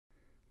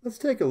Let's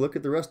take a look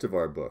at the rest of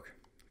our book.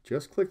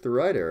 Just click the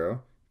right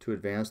arrow to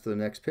advance to the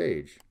next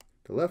page.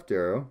 The left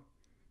arrow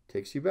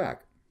takes you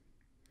back.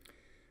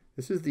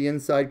 This is the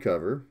inside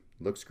cover.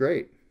 Looks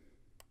great.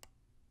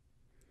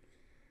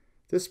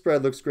 This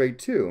spread looks great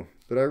too,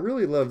 but I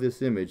really love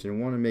this image and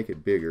want to make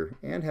it bigger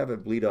and have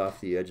it bleed off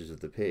the edges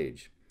of the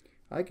page.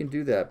 I can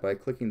do that by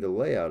clicking the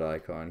layout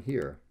icon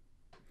here.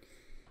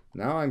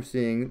 Now I'm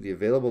seeing the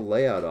available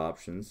layout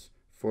options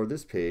for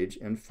this page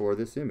and for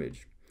this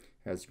image.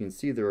 As you can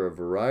see, there are a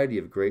variety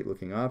of great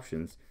looking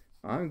options.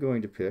 I'm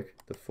going to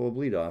pick the full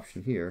bleed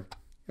option here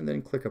and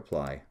then click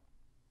apply.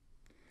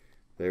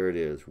 There it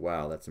is.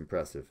 Wow, that's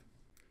impressive.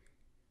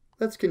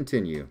 Let's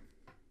continue.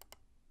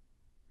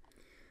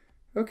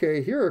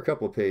 Okay, here are a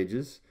couple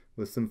pages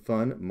with some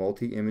fun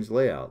multi-image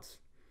layouts.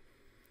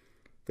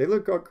 They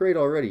look great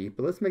already,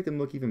 but let's make them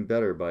look even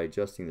better by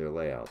adjusting their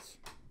layouts.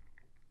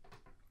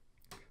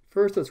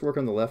 First, let's work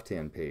on the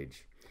left-hand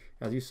page.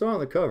 As you saw on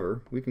the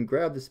cover, we can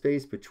grab the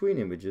space between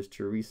images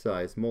to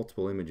resize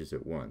multiple images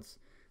at once.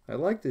 I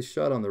like this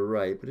shot on the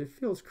right, but it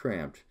feels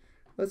cramped.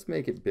 Let's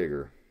make it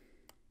bigger.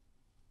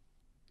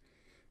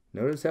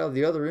 Notice how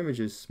the other image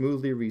is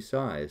smoothly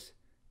resized.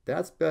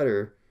 That's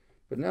better,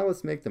 but now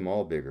let's make them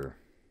all bigger.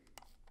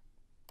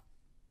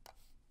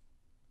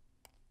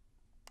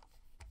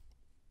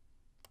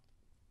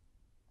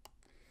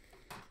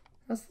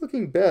 That's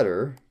looking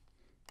better,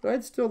 but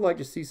I'd still like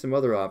to see some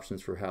other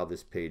options for how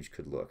this page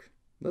could look.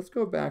 Let's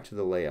go back to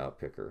the layout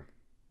picker.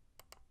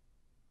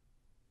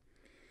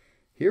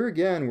 Here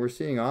again, we're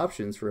seeing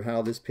options for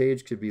how this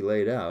page could be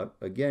laid out,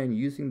 again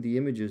using the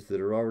images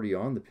that are already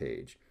on the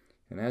page.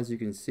 And as you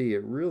can see,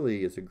 it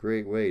really is a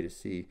great way to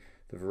see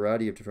the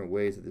variety of different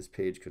ways that this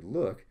page could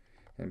look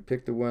and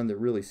pick the one that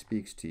really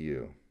speaks to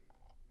you.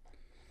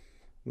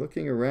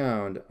 Looking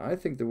around, I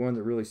think the one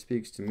that really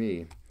speaks to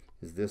me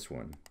is this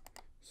one.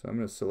 So I'm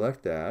going to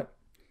select that,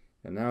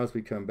 and now as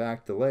we come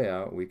back to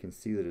layout, we can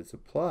see that it's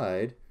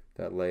applied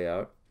that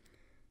layout.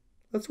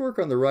 Let's work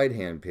on the right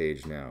hand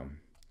page now.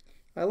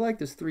 I like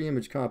this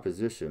 3-image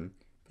composition,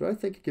 but I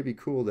think it could be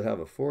cool to have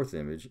a 4th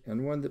image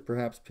and one that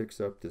perhaps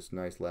picks up this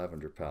nice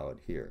lavender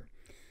palette here.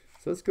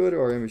 So let's go to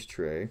our image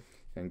tray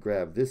and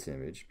grab this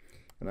image,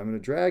 and I'm going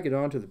to drag it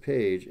onto the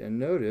page, and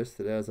notice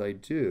that as I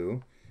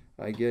do,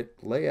 I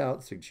get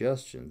layout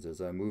suggestions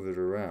as I move it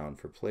around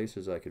for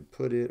places I could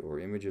put it or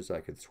images I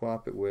could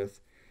swap it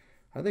with.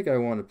 I think I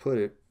want to put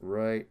it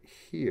right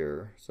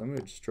here, so I'm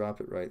going to just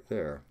drop it right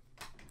there.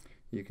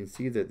 You can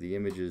see that the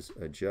image is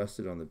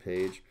adjusted on the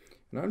page,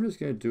 and I'm just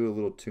going to do a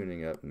little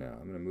tuning up now.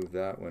 I'm going to move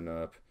that one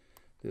up,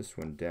 this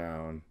one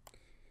down,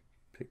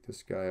 pick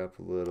this guy up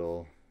a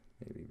little,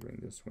 maybe bring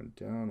this one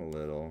down a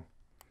little.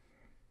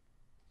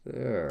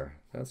 There,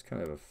 that's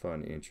kind of a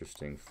fun,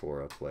 interesting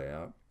 4-up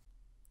layout.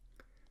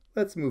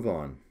 Let's move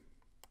on.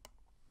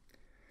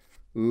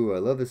 Ooh, I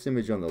love this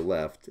image on the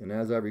left, and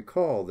as I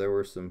recall, there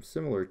were some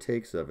similar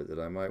takes of it that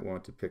I might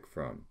want to pick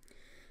from.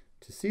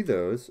 To see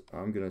those,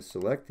 I'm going to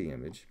select the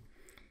image,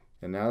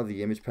 and now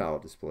the image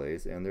palette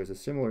displays, and there's a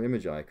similar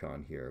image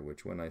icon here,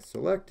 which when I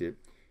select it,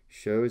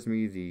 shows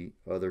me the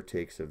other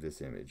takes of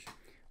this image.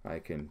 I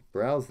can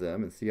browse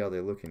them and see how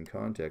they look in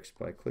context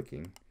by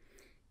clicking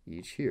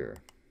each here.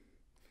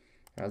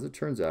 As it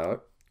turns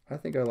out, I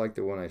think I like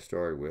the one I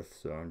started with,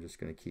 so I'm just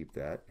going to keep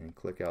that and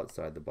click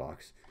outside the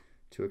box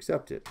to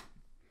accept it.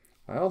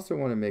 I also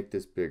want to make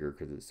this bigger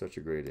because it's such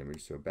a great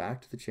image, so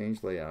back to the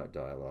Change Layout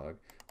dialog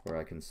where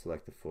I can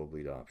select the full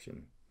bleed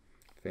option.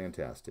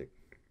 Fantastic.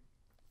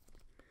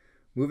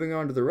 Moving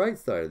on to the right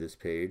side of this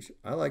page,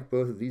 I like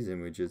both of these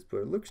images, but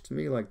it looks to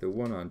me like the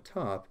one on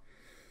top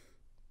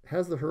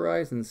has the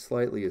horizon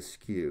slightly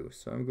askew.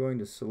 So I'm going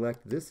to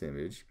select this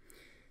image.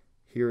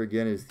 Here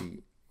again is the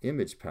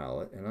image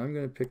palette, and I'm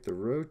going to pick the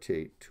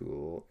rotate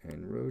tool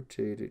and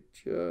rotate it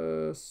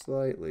just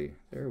slightly.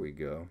 There we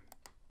go.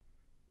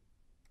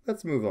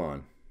 Let's move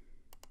on.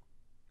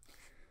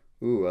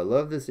 Ooh, I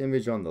love this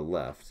image on the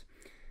left,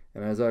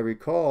 and as I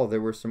recall, there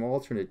were some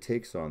alternate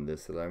takes on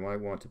this that I might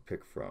want to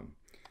pick from.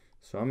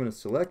 So I'm going to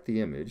select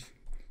the image,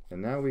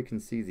 and now we can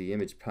see the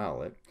image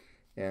palette,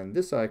 and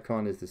this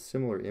icon is the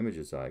similar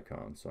images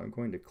icon, so I'm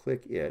going to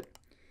click it,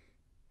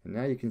 and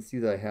now you can see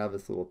that I have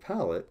this little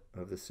palette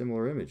of the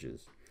similar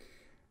images.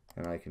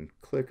 And I can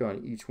click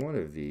on each one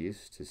of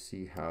these to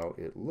see how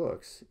it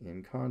looks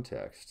in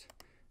context.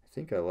 I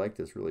think I like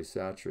this really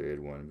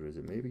saturated one, but is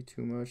it maybe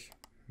too much?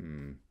 I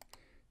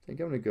think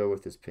I'm going to go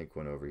with this pink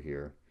one over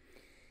here.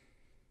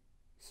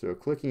 So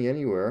clicking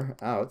anywhere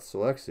out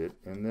selects it,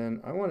 and then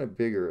I want it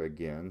bigger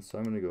again, so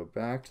I'm going to go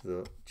back to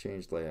the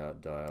Change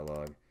Layout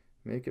dialog,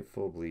 make it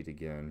full bleed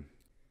again.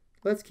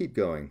 Let's keep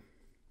going.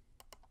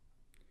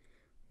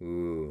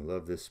 Ooh,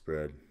 love this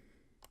spread.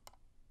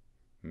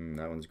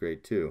 That one's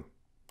great too.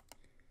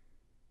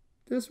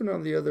 This one,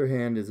 on the other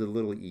hand, is a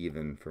little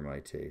even for my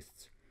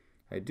tastes.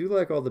 I do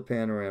like all the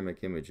panoramic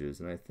images,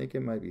 and I think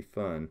it might be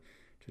fun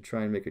to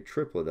try and make a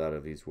triplet out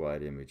of these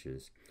wide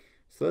images.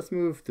 So let's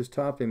move this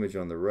top image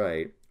on the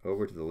right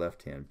over to the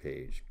left-hand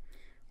page.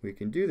 We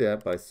can do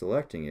that by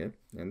selecting it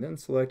and then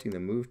selecting the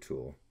Move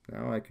tool.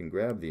 Now I can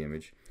grab the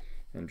image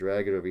and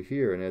drag it over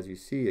here, and as you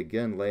see,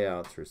 again,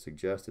 layouts are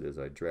suggested as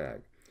I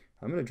drag.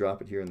 I'm going to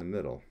drop it here in the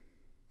middle.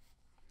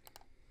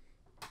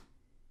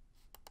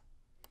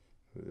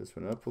 Move this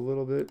one up a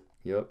little bit.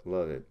 Yep,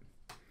 love it.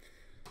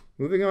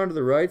 Moving on to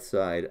the right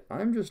side,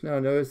 I'm just now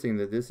noticing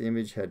that this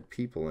image had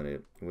people in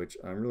it, which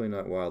I'm really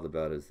not wild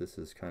about, as this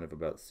is kind of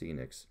about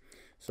scenics.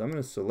 So I'm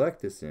going to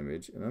select this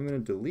image and I'm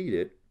going to delete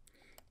it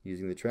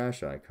using the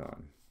trash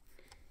icon.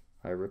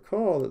 I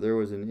recall that there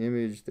was an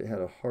image that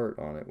had a heart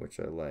on it, which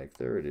I like.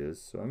 There it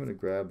is. So I'm going to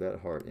grab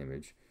that heart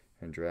image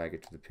and drag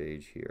it to the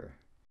page here.